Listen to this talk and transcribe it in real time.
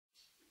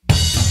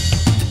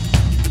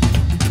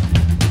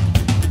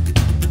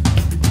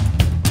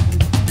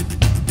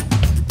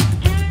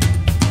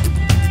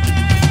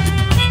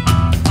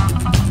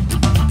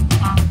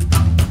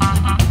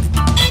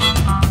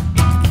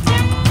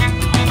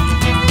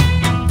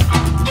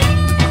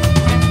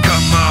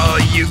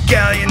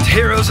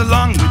heroes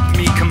along with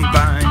me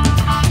combined.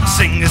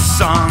 Sing this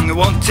song, it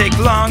won't take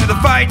long, of the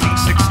Fighting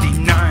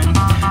 69.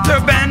 They're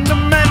a band of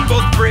men,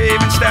 both brave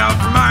and stout,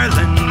 from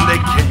Ireland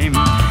they came.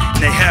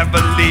 And they have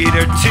a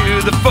leader to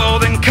the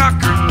fold, and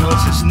Cochrane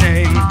was his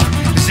name.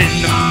 It's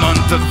in the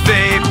month of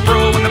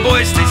April when the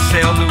boys they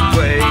sailed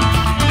away.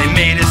 They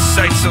made a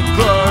sight so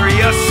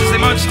glorious as they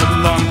marched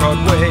along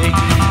Broadway.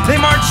 They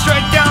marched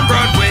right down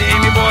Broadway,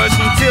 me boys,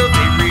 until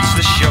they reached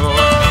the shore.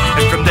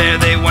 And from there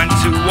they went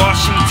to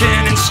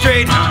Washington and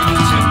straight on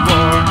to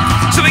war.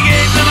 So we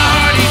gave them a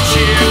hearty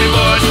cheer, me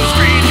boys, was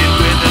greeted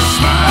with a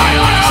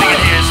smile,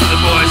 singing here's to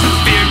the boys who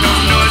feared no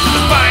noise of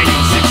the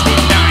Fighting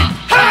 69.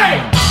 Hey!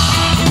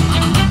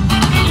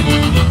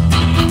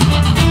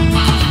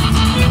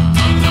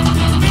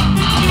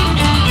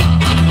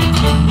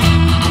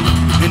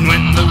 And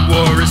when the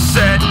war is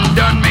said and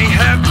done, may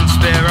heaven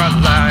spare our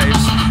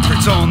lives, for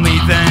it's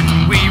only then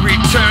we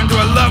return to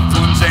our loved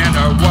ones and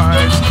our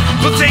wives.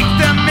 We'll take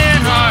them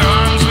in our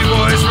arms, we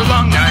boys, for a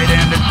long night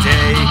and a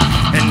day,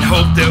 and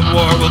hope that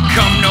war will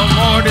come no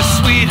more to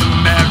sweet